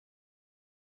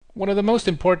One of the most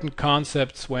important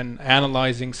concepts when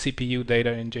analyzing CPU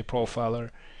data in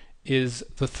JProfiler is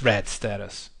the thread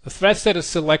status. The thread status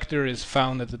selector is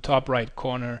found at the top right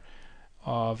corner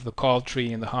of the call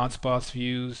tree in the hotspots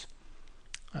views.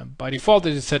 By default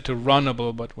it is set to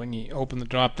runnable, but when you open the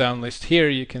drop-down list here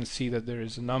you can see that there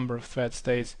is a number of thread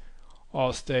states: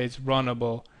 all states,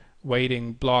 runnable,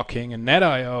 waiting, blocking, and net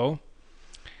IO.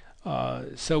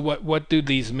 So what do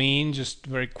these mean? Just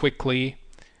very quickly,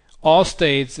 all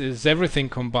states is everything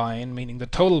combined, meaning the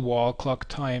total wall clock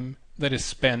time that is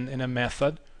spent in a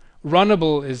method.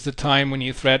 Runnable is the time when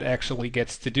your thread actually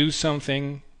gets to do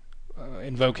something,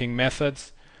 invoking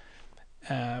methods.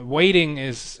 Waiting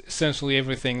is essentially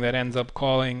everything that ends up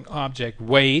calling object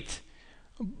wait.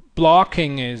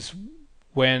 Blocking is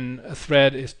when a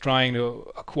thread is trying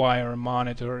to acquire a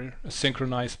monitor, a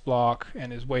synchronized block,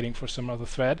 and is waiting for some other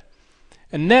thread.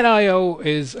 And net IO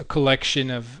is a collection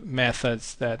of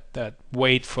methods that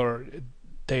wait for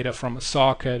data from a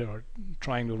socket or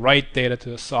trying to write data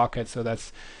to a socket. So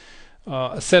that's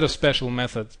a set of special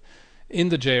methods in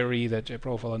the JRE that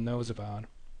JProfiler knows about.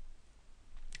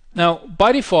 Now,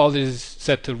 by default, it is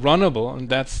set to runnable, and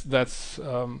that's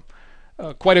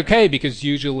quite okay, because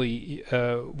usually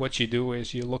what you do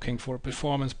is you're looking for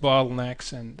performance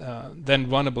bottlenecks, and then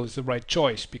runnable is the right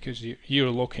choice, because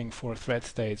you're looking for thread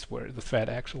states where the thread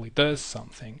actually does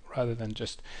something rather than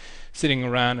just sitting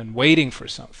around and waiting for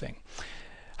something.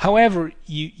 However,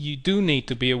 you do need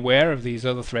to be aware of these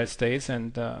other thread states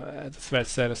and the thread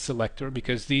status selector,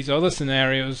 because these other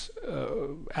scenarios,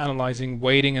 analyzing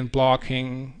waiting and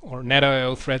blocking or net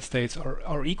IO thread states,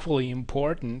 are equally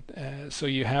important. So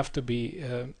you have to be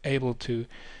able to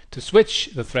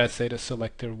switch the thread status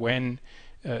selector when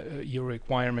your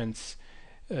requirements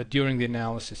during the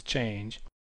analysis change.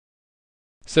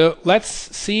 So let's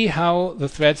see how the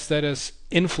thread status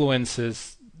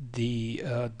influences the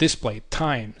display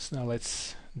times. Now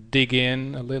let's dig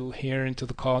in a little here into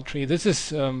the call tree. This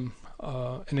is an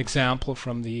example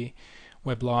from the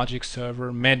WebLogic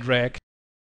server, MedRec.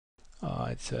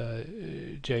 It's a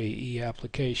JEE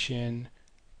application.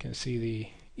 You can see the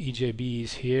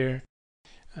EJBs here,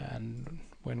 and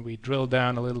when we drill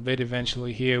down a little bit,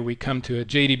 eventually here we come to a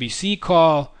JDBC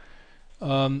call.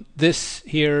 This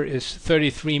here is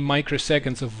 33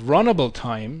 microseconds of runnable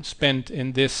time spent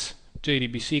in this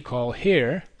JDBC call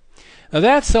here. Now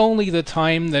that's only the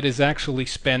time that is actually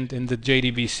spent in the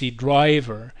JDBC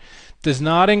driver. Does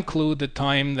not include the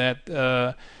time that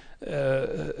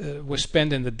was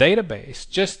spent in the database,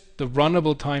 just the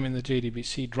runnable time in the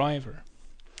JDBC driver.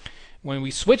 When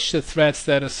we switch the thread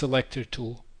status selector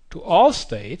to all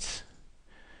states,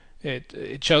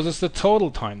 it shows us the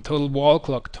total time, total wall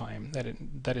clock time that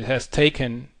it has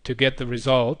taken to get the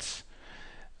results.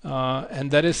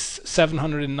 And that is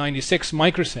 796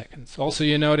 microseconds. Also,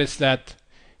 you notice that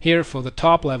here for the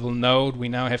top level node we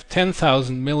now have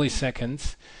 10,000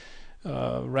 milliseconds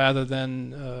rather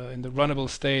than in the runnable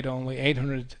state only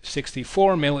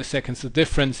 864 milliseconds. The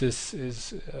difference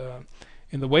is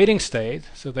in the waiting state.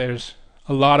 So there's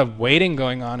a lot of waiting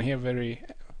going on here, very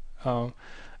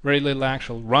little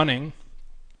actual running.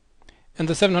 And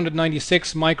the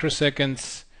 796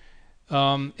 microseconds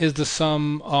is the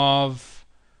sum of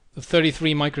the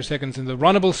 33 microseconds in the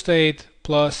runnable state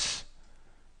plus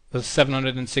the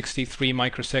 763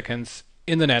 microseconds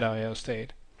in the net IO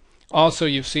state. Also,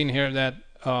 you've seen here that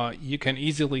you can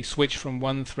easily switch from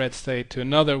one thread state to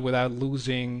another without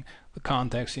losing the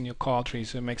context in your call tree,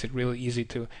 so it makes it really easy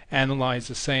to analyze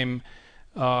the same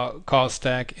call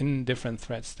stack in different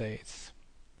thread states.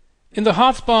 In the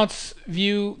hotspots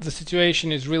view, the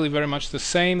situation is really very much the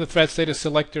same. The thread status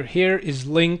selector here is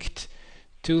linked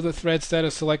to the thread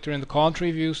status selector in the call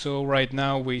tree view. So right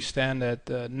now we stand at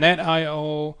net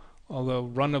IO, although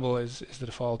runnable is the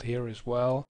default here as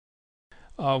well.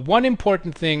 One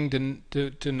important thing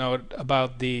to note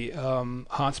about the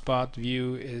hotspot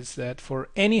view is that for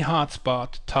any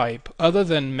hotspot type other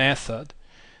than method,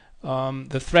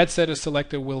 the thread status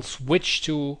selector will switch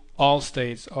to all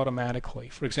states automatically.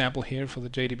 For example, here for the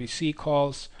JDBC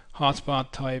calls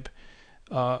hotspot type,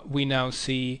 we now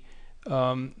see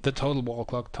the total wall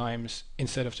clock times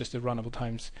instead of just the runnable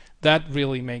times. That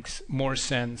really makes more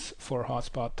sense for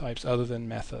hotspot types other than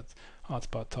method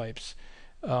hotspot types.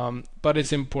 But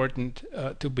it's important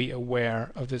to be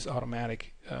aware of this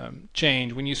automatic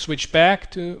change. When you switch back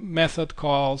to method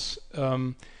calls,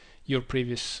 your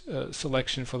previous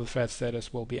selection for the thread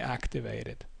status will be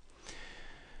activated.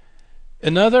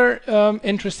 Another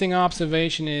interesting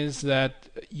observation is that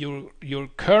your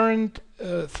current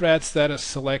thread status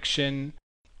selection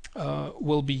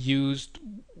will be used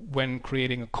when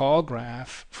creating a call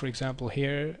graph. For example,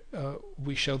 here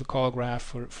we show the call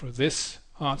graph for this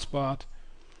hotspot,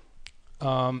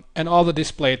 and all the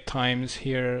displayed times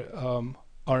here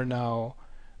are now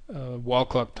wall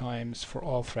clock times for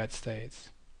all thread states.